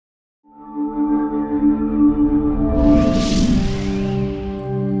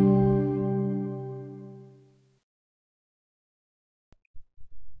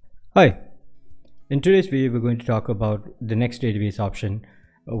Hi, in today's video we're going to talk about the next database option,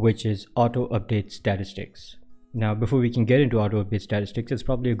 which is auto update statistics. Now before we can get into auto update statistics, it's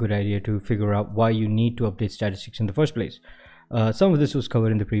probably a good idea to figure out why you need to update statistics in the first place. Some of this was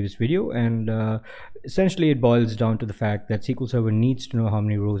covered in the previous video, and essentially it boils down to the fact that SQL Server needs to know how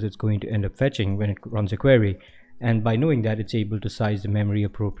many rows it's going to end up fetching when it runs a query, and by knowing that, it's able to size the memory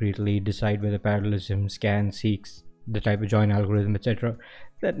appropriately, decide whether parallelism, scan, seeks, the type of join algorithm, etc.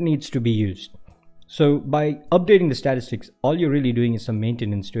 that needs to be used. So by updating the statistics, all you're really doing is some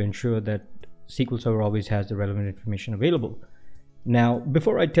maintenance to ensure that SQL Server always has the relevant information available. Now,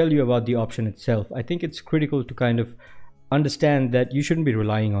 before I tell you about the option itself, I think it's critical to kind of understand that you shouldn't be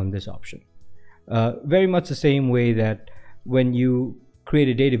relying on this option. Very much the same way that when you create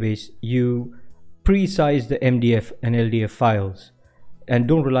a database, you pre-size the MDF and LDF files and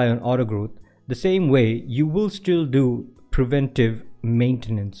don't rely on autogrowth. The same way, you will still do preventive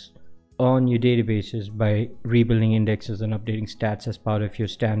maintenance on your databases by rebuilding indexes and updating stats as part of your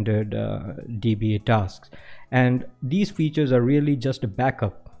standard DBA tasks. And these features are really just a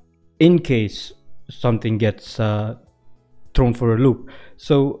backup in case something gets thrown for a loop.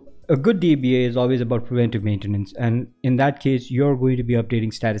 So a good DBA is always about preventive maintenance, and in that case you're going to be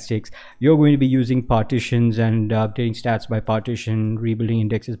updating statistics, you're going to be using partitions and updating stats by partition, rebuilding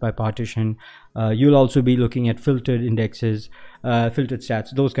indexes by partition. You'll also be looking at filtered indexes, filtered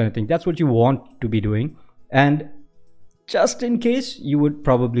stats, those kind of things. That's what you want to be doing, and just in case, you would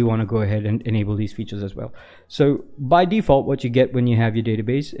probably want to go ahead and enable these features as well. So by default, what you get when you have your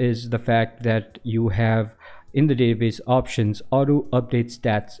database is the fact that you have in the database options auto update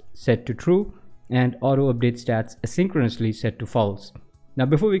stats set to true and auto update stats asynchronously set to false. Now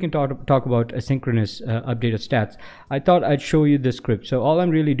before we can talk about asynchronous update of stats, I thought I'd show you the script. So all I'm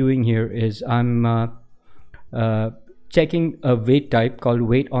really doing here is I'm checking a wait type called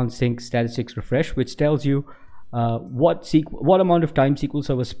wait on sync statistics refresh, which tells you what amount of time SQL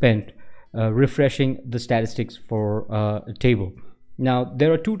Server spent refreshing the statistics for a table. Now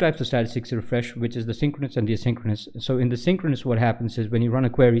there are two types of statistics refresh, which is the synchronous and the asynchronous. So in the synchronous, what happens is when you run a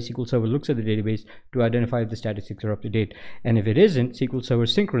query, SQL Server looks at the database to identify if the statistics are up to date, and if it isn't, SQL Server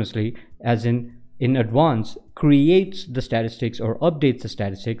synchronously, as in advance, creates the statistics or updates the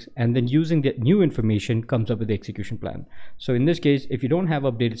statistics, and then using the new information comes up with the execution plan. So in this case, if you don't have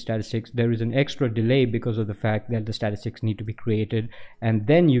updated statistics, there is an extra delay because of the fact that the statistics need to be created, and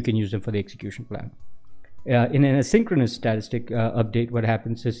then you can use them for the execution plan. In an asynchronous statistic update, what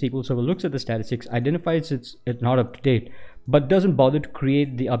happens is SQL Server looks at the statistics, identifies it's not up to date, but doesn't bother to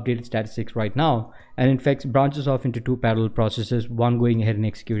create the updated statistics right now, and in fact branches off into two parallel processes, one going ahead and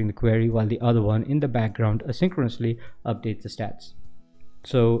executing the query while the other one in the background asynchronously updates the stats.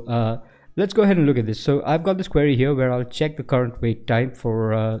 So let's go ahead and look at this. So I've got this query here where I'll check the current wait time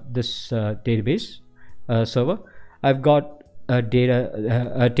for this database server. I've got a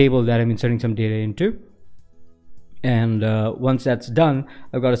table that I'm inserting some data into, and once that's done,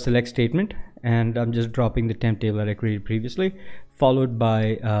 I've got a select statement, and I'm just dropping the temp table that I created previously, followed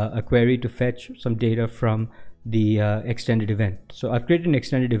by a query to fetch some data from the extended event. So I've created an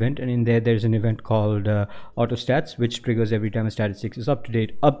extended event, and in there's an event called autostats, which triggers every time a statistics is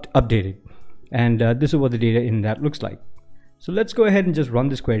updated, and this is what the data in that looks like. So let's go ahead and just run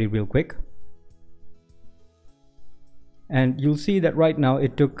this query real quick. And you'll see that right now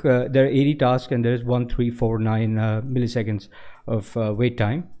it took, there are 80 tasks and there's 1349 milliseconds of wait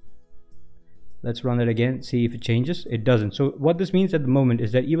time. Let's run that again, see if it changes. It doesn't. So what this means at the moment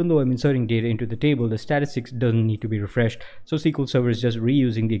is that even though I'm inserting data into the table, the statistics doesn't need to be refreshed. So SQL Server is just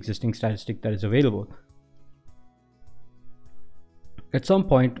reusing the existing statistic that is available. At some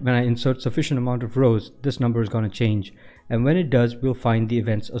point, when I insert sufficient amount of rows, this number is going to change. And when it does, we'll find the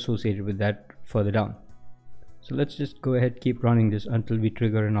events associated with that further down. So let's just go ahead, keep running this until we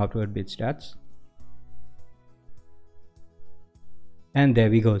trigger an auto update stats. And there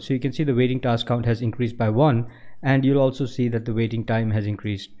we go. So you can see the waiting task count has increased by 1, and you'll also see that the waiting time has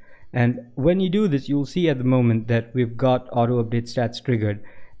increased. And when you do this, you'll see at the moment that we've got auto update stats triggered,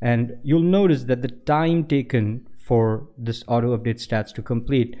 and you'll notice that the time taken for this auto update stats to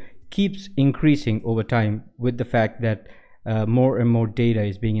complete keeps increasing over time with the fact that more and more data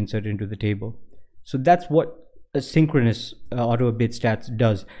is being inserted into the table. So that's what asynchronous auto update stats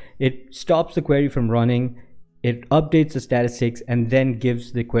does. It stops the query from running, it updates the statistics, and then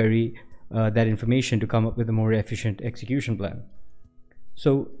gives the query that information to come up with a more efficient execution plan.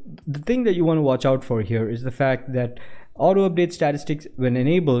 So the thing that you want to watch out for here is the fact that auto update statistics, when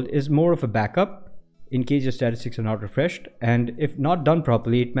enabled, is more of a backup in case your statistics are not refreshed, and if not done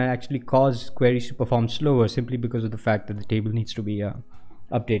properly, it may actually cause queries to perform slower simply because of the fact that the table needs to be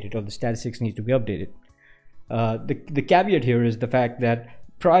updated, or the statistics need to be updated. The caveat here is the fact that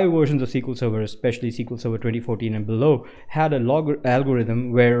prior versions of SQL Server, especially SQL Server 2014 and below, had a log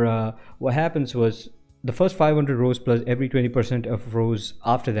algorithm where what happens was the first 500 rows plus every 20% of rows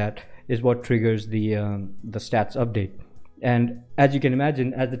after that is what triggers the stats update. And as you can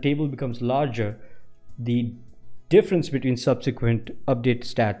imagine, as the table becomes larger, the difference between subsequent update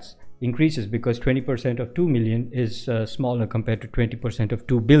stats increases, because 20% of 2 million is smaller compared to 20% of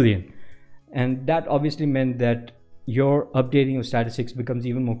 2 billion. And that obviously meant that your updating of statistics becomes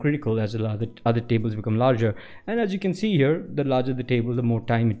even more critical as the other tables become larger. And as you can see here, the larger the table, the more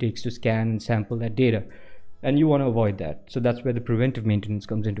time it takes to scan and sample that data. And you want to avoid that. So that's where the preventive maintenance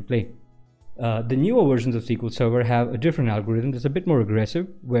comes into play. The newer versions of SQL Server have a different algorithm that's a bit more aggressive,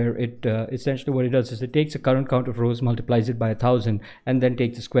 where it essentially what it does is it takes the current count of rows, multiplies it by 1,000, and then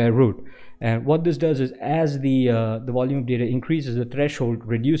takes the square root. And what this does is, as the volume of data increases, the threshold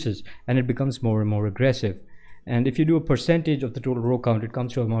reduces and it becomes more and more aggressive. And if you do a percentage of the total row count, it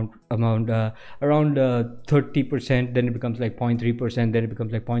comes to around 30%, then it becomes like 0.3%, then it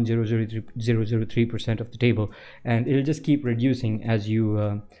becomes like 0.003% of the table, and it'll just keep reducing as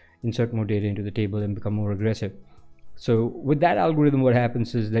you insert more data into the table and become more aggressive. So with that algorithm, what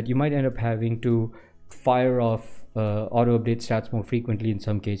happens is that you might end up having to fire off auto update stats more frequently in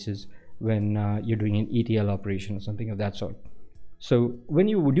some cases when you're doing an ETL operation or something of that sort. So when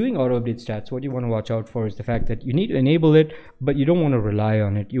you're doing auto update stats, what you want to watch out for is the fact that you need to enable it, but you don't want to rely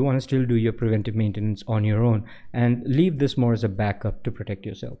on it. You want to still do your preventive maintenance on your own and leave this more as a backup to protect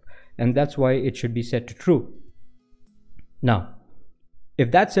yourself. And that's why it should be set to true. Now, if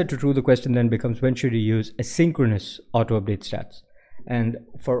that's set to true, the question then becomes, when should you use asynchronous auto update stats? And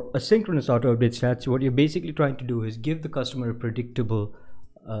for asynchronous auto update stats, what you're basically trying to do is give the customer a predictable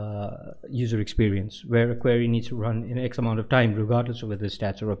user experience, where a query needs to run in X amount of time, regardless of whether the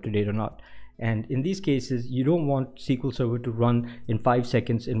stats are up to date or not. And in these cases, you don't want SQL Server to run in 5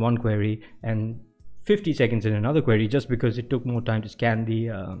 seconds in one query and 50 seconds in another query, just because it took more time to scan the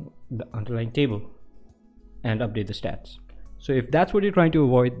underlying table and update the stats. So if that's what you're trying to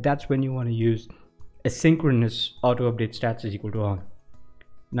avoid, that's when you want to use asynchronous auto update stats is equal to on.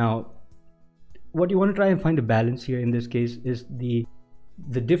 Now, what you want to try and find a balance here in this case is the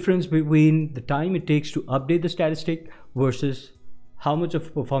difference between the time it takes to update the statistic versus how much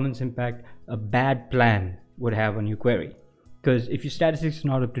of performance impact a bad plan would have on your query. Because if your statistics are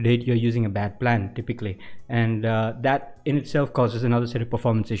not up to date, you're using a bad plan typically, and that in itself causes another set of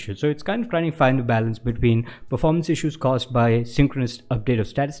performance issues. So it's kind of trying to find a balance between performance issues caused by synchronous update of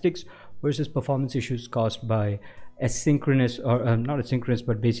statistics versus performance issues caused by asynchronous, or not asynchronous,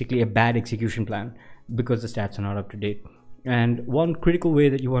 but basically a bad execution plan because the stats are not up to date. And one critical way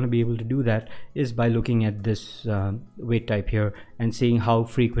that you want to be able to do that is by looking at this weight type here and seeing how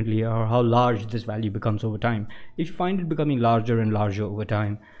frequently or how large this value becomes over time. If you find it becoming larger and larger over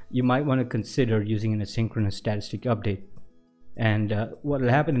time, you might want to consider using an asynchronous statistic update. And what will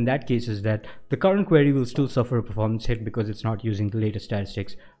happen in that case is that the current query will still suffer a performance hit because it's not using the latest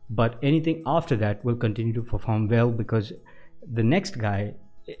statistics, but anything after that will continue to perform well because the next guy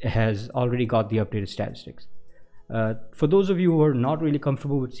has already got the updated statistics. For those of you who are not really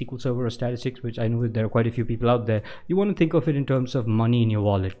comfortable with SQL Server or statistics, which I know there are quite a few people out there, you want to think of it in terms of money in your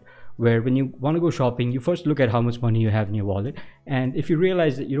wallet, where when you want to go shopping, you first look at how much money you have in your wallet, and if you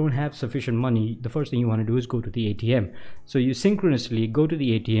realize that you don't have sufficient money, the first thing you want to do is go to the ATM. So you synchronously go to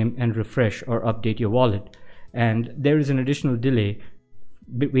the ATM and refresh or update your wallet, and there is an additional delay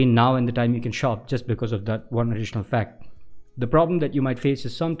between now and the time you can shop just because of that one additional fact. The problem that you might face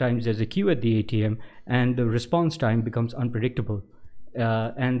is sometimes there's a queue at the ATM and the response time becomes unpredictable.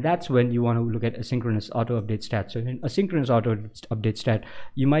 And that's when you want to look at asynchronous auto update stats. So in asynchronous auto update stat,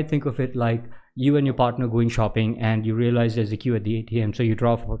 you might think of it like you and your partner going shopping and you realize there's a queue at the ATM. So you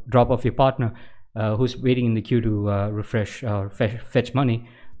drop off your partner who's waiting in the queue to refresh or fetch money.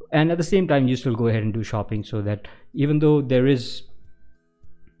 And at the same time, you still go ahead and do shopping, so that even though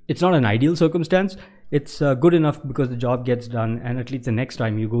it's not an ideal circumstance, it's good enough because the job gets done, and at least the next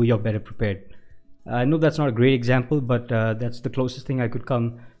time you go, you're better prepared. I know that's not a great example, but that's the closest thing I could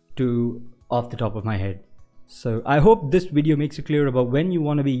come to off the top of my head. So I hope this video makes it clear about when you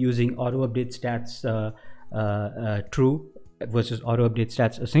want to be using auto update stats true versus auto update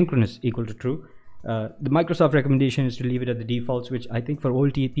stats asynchronous equal to true. The Microsoft recommendation is to leave it at the defaults, which I think for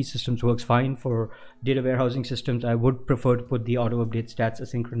old TAP systems works fine. For data warehousing systems, I would prefer to put the auto update stats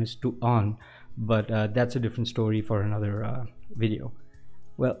asynchronous to on, but that's a different story for another video.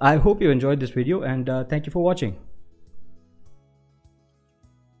 Well, I hope you enjoyed this video, and thank you for watching.